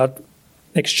 talks about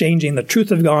exchanging the truth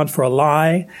of God for a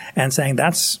lie and saying,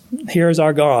 here's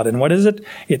our God. And what is it?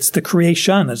 It's the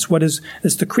creation. It's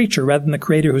the creature rather than the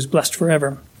creator who's blessed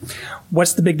forever.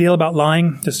 What's the big deal about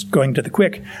lying? Just going to the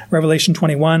quick. Revelation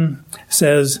 21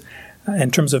 says,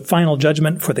 in terms of final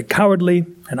judgment, for the cowardly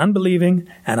and unbelieving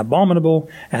and abominable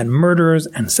and murderers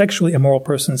and sexually immoral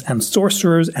persons and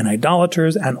sorcerers and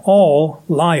idolaters and all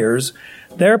liars,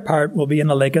 their part will be in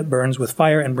the lake that burns with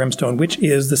fire and brimstone, which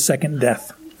is the second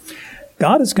death.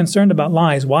 God is concerned about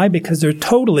lies. Why? Because they're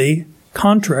totally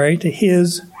contrary to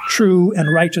his true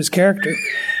and righteous character.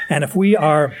 And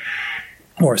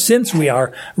since we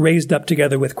are raised up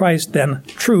together with Christ, then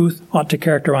truth ought to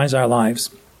characterize our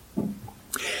lives.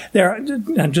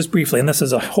 And just briefly, and this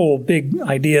is a whole big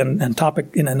idea and topic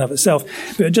in and of itself,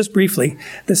 but just briefly,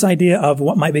 this idea of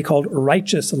what might be called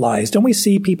righteous lies. Don't we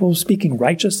see people speaking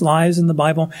righteous lies in the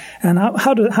Bible? And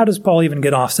how does Paul even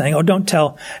get off saying,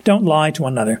 don't lie to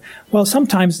one another? Well,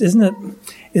 sometimes, isn't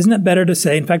it better to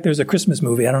say, in fact, there's a Christmas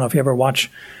movie, I don't know if you ever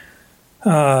watch,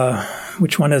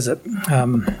 which one is it?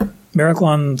 Miracle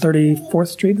on 34th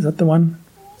Street, is that the one?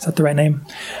 Is that the right name?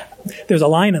 There's a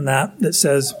line in that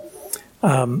says,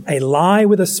 a lie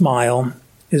with a smile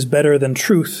is better than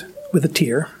truth with a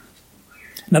tear.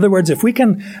 In other words, if we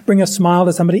can bring a smile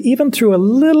to somebody, even through a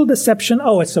little deception,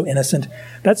 it's so innocent,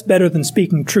 that's better than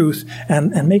speaking truth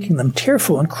and making them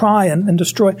tearful and cry and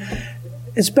destroy.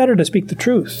 It's better to speak the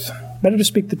truth, better to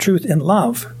speak the truth in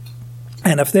love.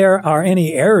 And if there are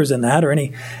any errors in that or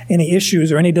any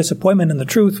issues or any disappointment in the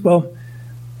truth, well,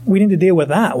 we need to deal with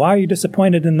that. Why are you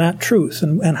disappointed in that truth?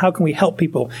 And how can we help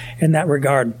people in that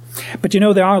regard? But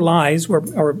there are lies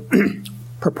or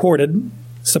purported,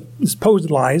 supposed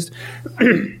lies.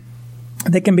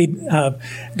 They can be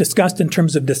discussed in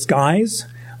terms of disguise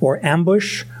or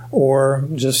ambush or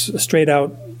just straight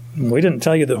out, we didn't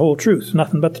tell you the whole truth,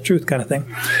 nothing but the truth kind of thing.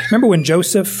 Remember when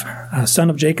Joseph, son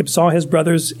of Jacob, saw his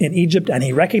brothers in Egypt and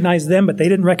he recognized them, but they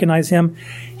didn't recognize him?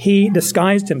 He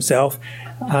disguised himself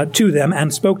to them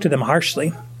and spoke to them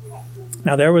harshly.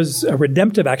 Now, there was a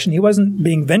redemptive action. He wasn't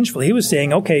being vengeful. He was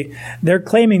saying, okay, they're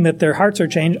claiming that their hearts are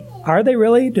changed. Are they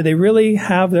really? Do they really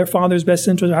have their father's best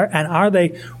interest? And are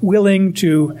they willing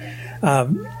to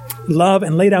love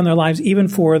and lay down their lives even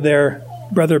for their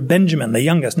brother Benjamin, the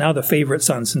youngest, now the favorite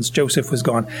son since Joseph was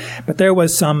gone? But there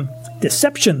was some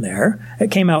deception there.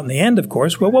 It came out in the end, of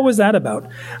course. Well, what was that about?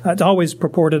 It's always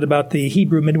purported about the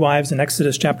Hebrew midwives in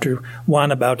Exodus chapter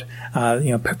 1 about,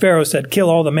 Pharaoh said, kill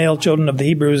all the male children of the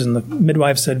Hebrews, and the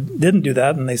midwives said, didn't do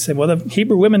that. And they said, well, the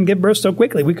Hebrew women give birth so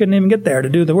quickly, we couldn't even get there to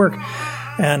do the work.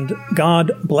 And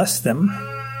God blessed them.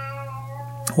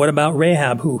 What about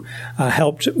Rahab, who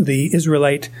helped the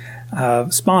Israelite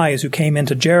spies who came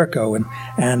into Jericho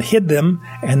and hid them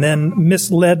and then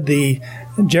misled the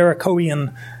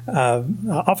Jerichoan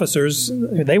officers?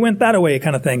 They went that way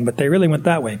kind of thing, but they really went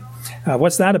that way.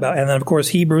 What's that about? And then, of course,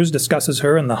 Hebrews discusses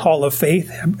her in the Hall of Faith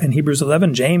in Hebrews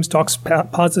 11. James talks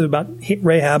positive about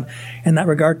Rahab in that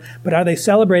regard. But are they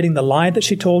celebrating the lie that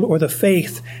she told or the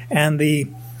faith and the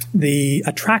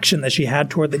attraction that she had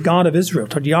toward the God of Israel,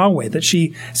 toward Yahweh, that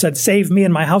she said, save me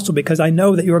and my household because I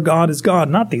know that your God is God,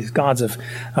 not these gods of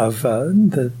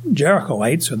the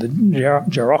Jerichoites or the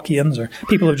Jerochians or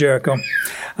people of Jericho.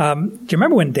 Do you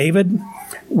remember when David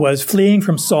was fleeing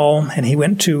from Saul and he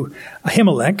went to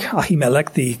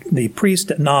Ahimelech, the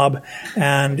priest at Nob,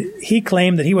 and he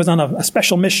claimed that he was on a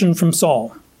special mission from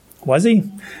Saul? Was he?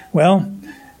 Well,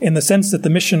 in the sense that the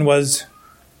mission was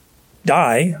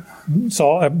die.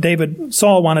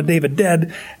 Saul wanted David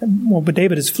dead, but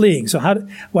David is fleeing. So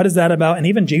what is that about? And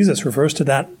even Jesus refers to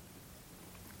that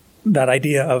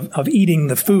idea of eating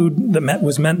the food that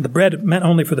the bread meant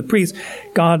only for the priest.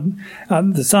 God,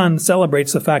 the Son,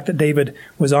 celebrates the fact that David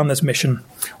was on this mission.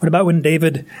 What about when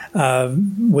David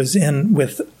was in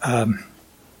with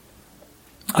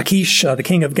Achish, the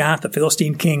king of Gath, the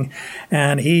Philistine king,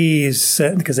 and he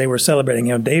said, because they were celebrating,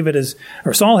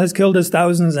 Saul has killed his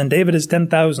thousands and David his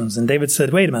 10,000s. And David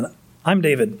said, wait a minute, I'm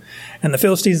David. And the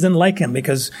Philistines didn't like him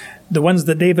because the ones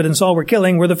that David and Saul were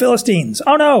killing were the Philistines.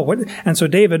 Oh no! And so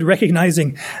David,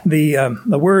 recognizing the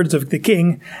words of the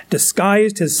king,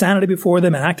 disguised his sanity before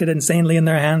them and acted insanely in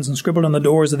their hands and scribbled on the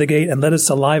doors of the gate and let his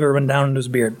saliva run down into his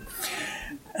beard.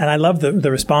 And I love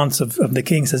the response of the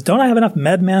king. He says, don't I have enough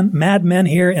madmen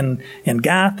here in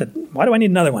Gath? Why do I need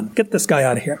another one? Get this guy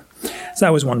out of here. So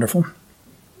that was wonderful.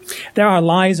 There are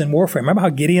lies in warfare. Remember how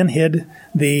Gideon hid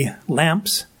the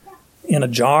lamps in a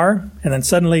jar and then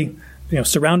suddenly,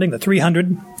 surrounding the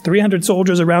 300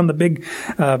 soldiers around the big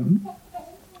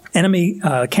enemy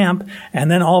camp, and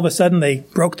then all of a sudden they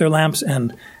broke their lamps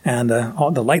and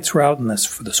all the lights were out, and this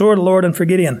for the sword of the Lord and for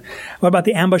Gideon. What about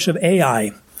the ambush of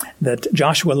Ai that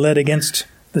Joshua led against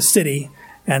the city?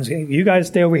 And you guys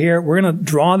stay over here. We're going to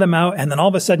draw them out. And then all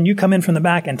of a sudden you come in from the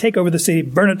back and take over the city,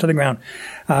 burn it to the ground.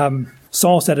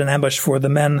 Saul set an ambush for the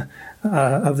men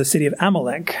of the city of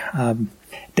Amalek.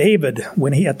 David,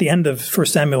 when at the end of 1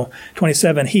 Samuel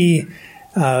 27, he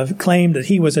claimed that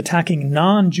he was attacking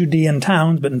non-Judean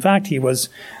towns, but in fact he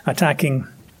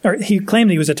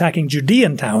claimed he was attacking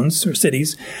Judean towns or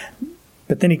cities.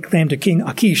 But then he claimed to King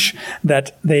Achish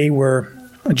that they were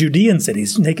Judean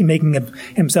cities, making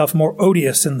himself more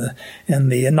odious in the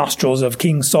nostrils of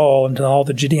King Saul and to all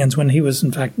the Judeans when he was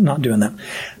in fact not doing that.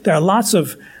 There are lots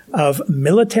of of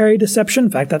military deception.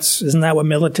 In fact, isn't that what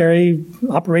military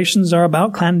operations are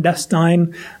about?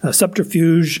 Clandestine,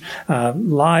 subterfuge,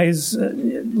 lies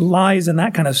in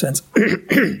that kind of sense.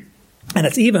 And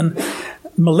it's even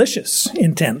malicious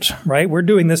intent, right? We're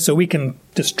doing this so we can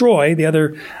destroy the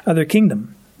other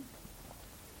kingdom.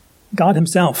 God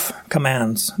himself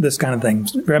commands this kind of thing.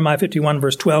 Jeremiah 51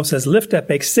 verse 12 says, "Lift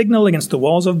up a signal against the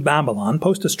walls of Babylon,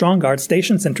 post a strong guard,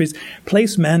 station sentries,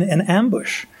 place men in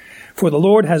ambush. For the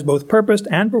Lord has both purposed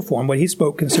and performed what he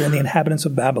spoke concerning the inhabitants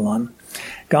of Babylon."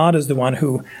 God is the one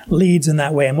who leads in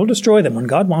that way and will destroy them. When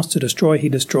God wants to destroy, he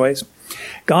destroys.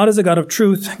 God is a God of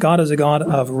truth. God is a God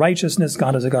of righteousness.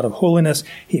 God is a God of holiness.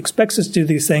 He expects us to do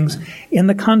these things in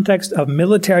the context of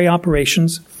military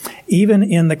operations, even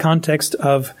in the context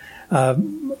of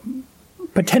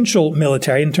potential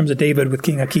military, in terms of David with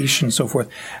King Achish and so forth.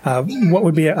 What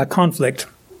would be a conflict?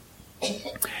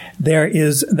 There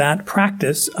is that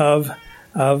practice of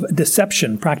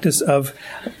deception, practice of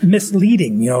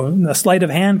misleading, a sleight of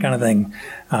hand kind of thing.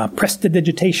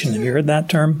 Prestidigitation, have you heard that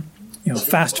term?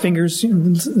 Fast fingers,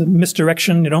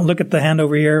 misdirection. You don't look at the hand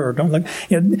over here, or don't look.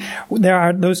 There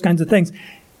are those kinds of things.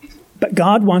 But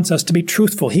God wants us to be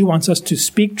truthful. He wants us to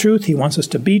speak truth. He wants us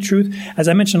to be truth. As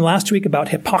I mentioned last week about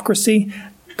hypocrisy,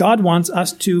 God wants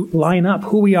us to line up.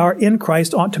 Who we are in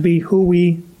Christ ought to be who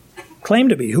we claim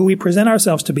to be, who we present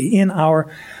ourselves to be in our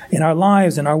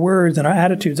lives, in our words, in our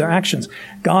attitudes, our actions.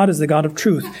 God is the God of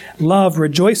truth. Love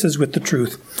rejoices with the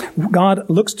truth. God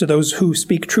looks to those who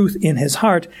speak truth in his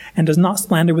heart and does not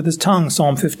slander with his tongue,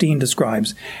 Psalm 15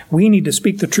 describes. We need to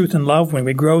speak the truth in love when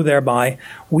we grow thereby.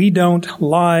 We don't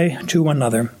lie to one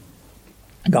another.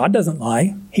 God doesn't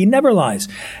lie. He never lies.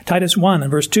 Titus 1 and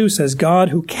verse 2 says, God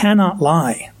who cannot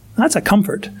lie. That's a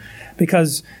comfort,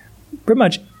 because pretty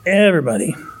much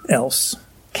everybody else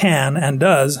can and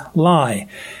does lie.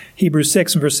 Hebrews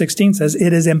 6 and verse 16 says,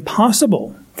 it is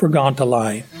impossible for God to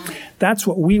lie. That's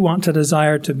what we want to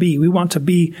desire to be. We want to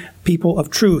be people of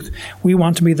truth. We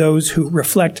want to be those who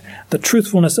reflect the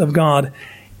truthfulness of God,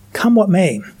 come what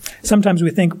may. Sometimes we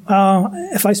think,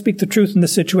 if I speak the truth in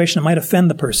this situation, it might offend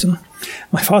the person.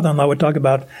 My father-in-law would talk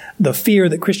about the fear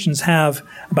that Christians have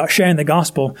about sharing the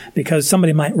gospel because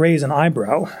somebody might raise an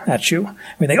eyebrow at you.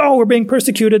 We think, we're being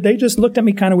persecuted. They just looked at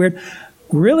me kind of weird.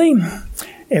 Really?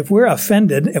 If we're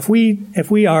offended, if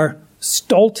we are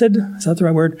stulted, is that the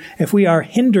right word? If we are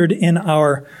hindered in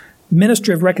our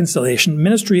ministry of reconciliation,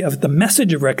 ministry of the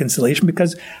message of reconciliation,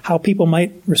 because how people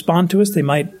might respond to us, they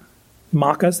might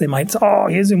mock us, they might say,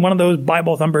 he's one of those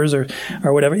Bible thumpers or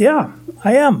whatever. Yeah,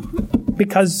 I am.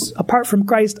 Because apart from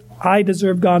Christ, I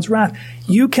deserve God's wrath.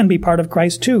 You can be part of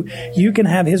Christ too. You can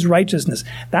have his righteousness.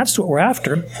 That's what we're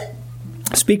after.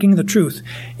 Speaking the truth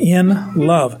in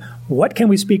love. What can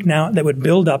we speak now that would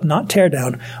build up, not tear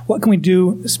down? What can we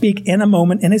do, speak in a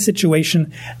moment, in a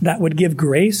situation that would give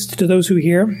grace to those who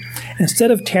hear?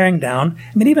 Instead of tearing down,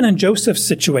 even in Joseph's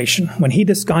situation, when he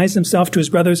disguised himself to his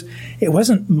brothers, it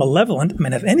wasn't malevolent.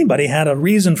 If anybody had a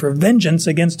reason for vengeance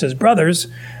against his brothers,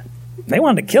 they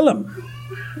wanted to kill him.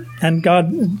 And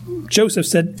Joseph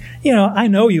said, I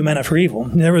know you meant it for evil.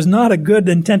 There was not a good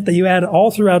intent that you had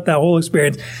all throughout that whole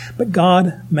experience, but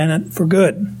God meant it for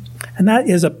good. And that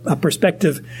is a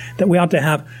perspective that we ought to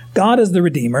have. God is the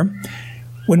Redeemer.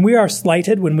 When we are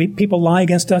slighted, when people lie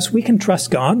against us, we can trust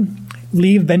God,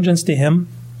 leave vengeance to him.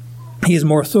 He is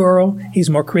more thorough. He's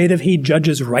more creative. He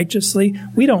judges righteously.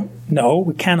 We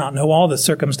cannot know all the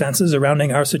circumstances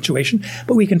surrounding our situation,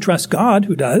 but we can trust God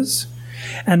who does.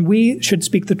 And we should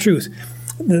speak the truth.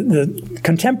 The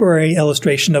contemporary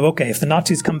illustration of, if the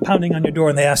Nazis come pounding on your door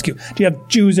and they ask you, do you have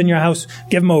Jews in your house?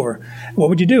 Give them over. What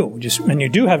would you do? And you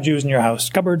do have Jews in your house,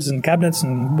 cupboards and cabinets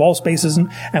and wall spaces,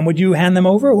 and would you hand them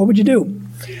over? What would you do?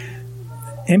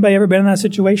 Anybody ever been in that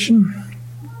situation?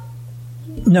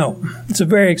 No. It's a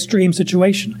very extreme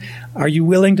situation. Are you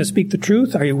willing to speak the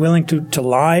truth? Are you willing to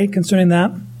lie concerning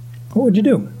that? What would you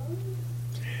do?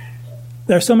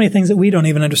 There are so many things that we don't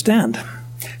even understand.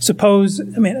 Suppose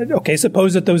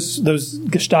that those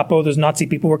Gestapo, those Nazi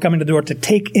people were coming to the door to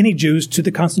take any Jews to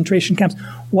the concentration camps.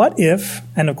 What if,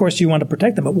 and of course you want to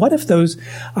protect them, but what if those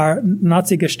are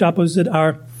Nazi Gestapos that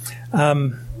are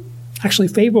actually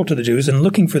favorable to the Jews and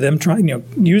looking for them,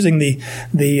 using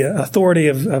the authority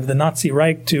of the Nazi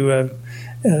Reich to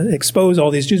expose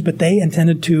all these Jews, but they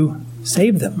intended to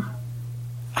save them?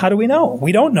 How do we know?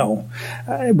 We don't know.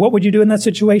 What would you do in that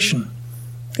situation?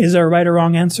 Is there a right or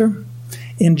wrong answer?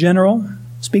 In general,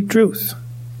 speak truth.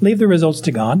 Leave the results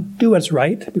to God. Do what's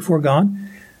right before God.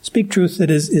 Speak truth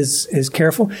that is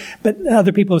careful. But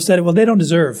other people have said it, well, they don't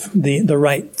deserve the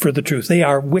right for the truth. They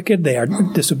are wicked. They are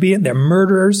disobedient. They're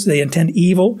murderers. They intend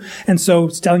evil. And so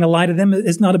telling a lie to them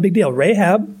is not a big deal.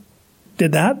 Rahab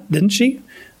did that, didn't she?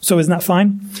 So isn't that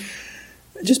fine?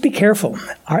 Just be careful.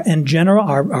 In general,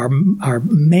 our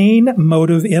main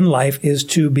motive in life is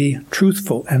to be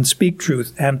truthful and speak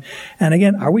truth. And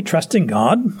again, are we trusting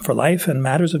God for life and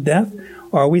matters of death?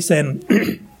 Or are we saying,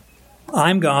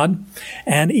 I'm God,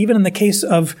 and even in the case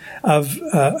of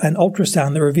an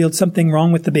ultrasound that revealed something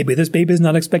wrong with the baby, this baby is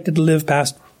not expected to live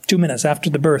past 2 minutes after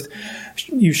the birth,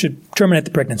 you should terminate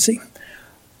the pregnancy.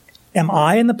 Am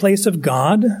I in the place of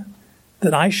God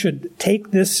that I should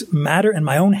take this matter in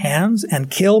my own hands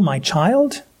and kill my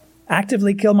child?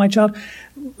 Actively kill my child?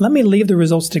 Let me leave the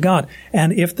results to God.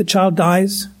 And if the child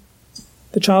dies,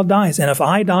 the child dies. And if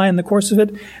I die in the course of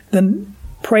it, then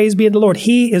praise be to the Lord.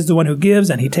 He is the one who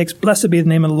gives, and he takes. Blessed be the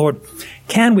name of the Lord.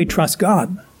 Can we trust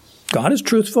God? God is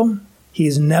truthful.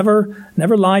 He's never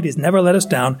lied. He's never let us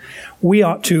down. We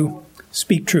ought to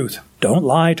speak truth. Don't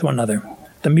lie to another.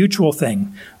 The mutual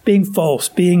thing. Being false,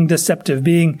 being deceptive,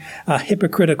 being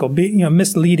hypocritical, being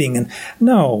misleading. And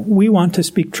no, we want to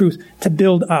speak truth to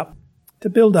build up. To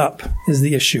build up is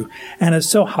the issue. And it's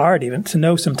so hard even to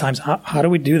know sometimes how do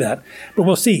we do that. But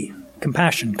we'll see.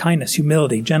 Compassion, kindness,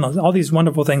 humility, gentleness, all these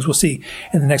wonderful things we'll see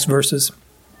in the next verses.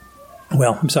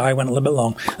 Well, I'm sorry, I went a little bit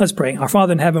long. Let's pray. Our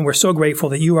Father in heaven, we're so grateful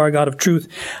that you are a God of truth,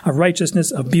 of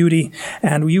righteousness, of beauty,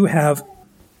 and you have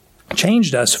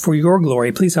changed us for your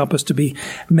glory. Please help us to be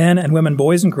men and women,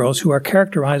 boys and girls who are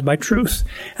characterized by truth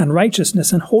and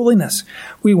righteousness and holiness.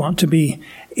 We want to be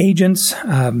agents,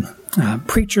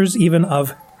 preachers even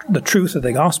of the truth of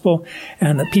the gospel,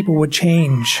 and that people would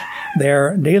change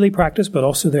their daily practice, but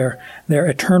also their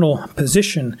eternal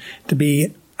position to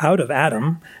be out of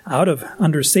Adam,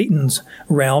 under Satan's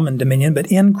realm and dominion,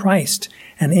 but in Christ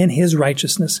and in his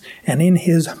righteousness and in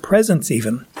his presence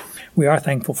even. We are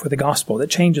thankful for the gospel that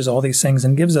changes all these things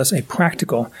and gives us a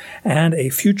practical and a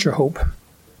future hope.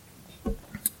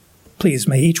 Please,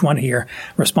 may each one here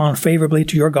respond favorably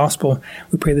to your gospel.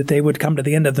 We pray that they would come to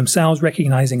the end of themselves,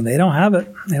 recognizing they don't have it.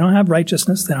 They don't have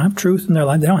righteousness. They don't have truth in their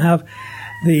life. They don't have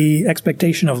the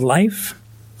expectation of life,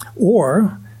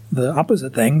 or the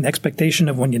opposite thing, the expectation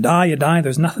of when you die,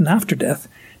 there's nothing after death.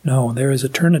 No, there is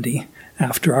eternity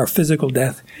after our physical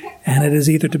death, and it is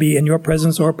either to be in your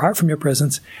presence or apart from your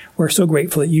presence. We're so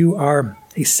grateful that you are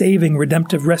a saving,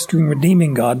 redemptive, rescuing,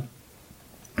 redeeming God.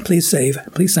 Please save,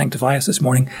 please sanctify us this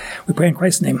morning. We pray in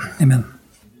Christ's name. Amen.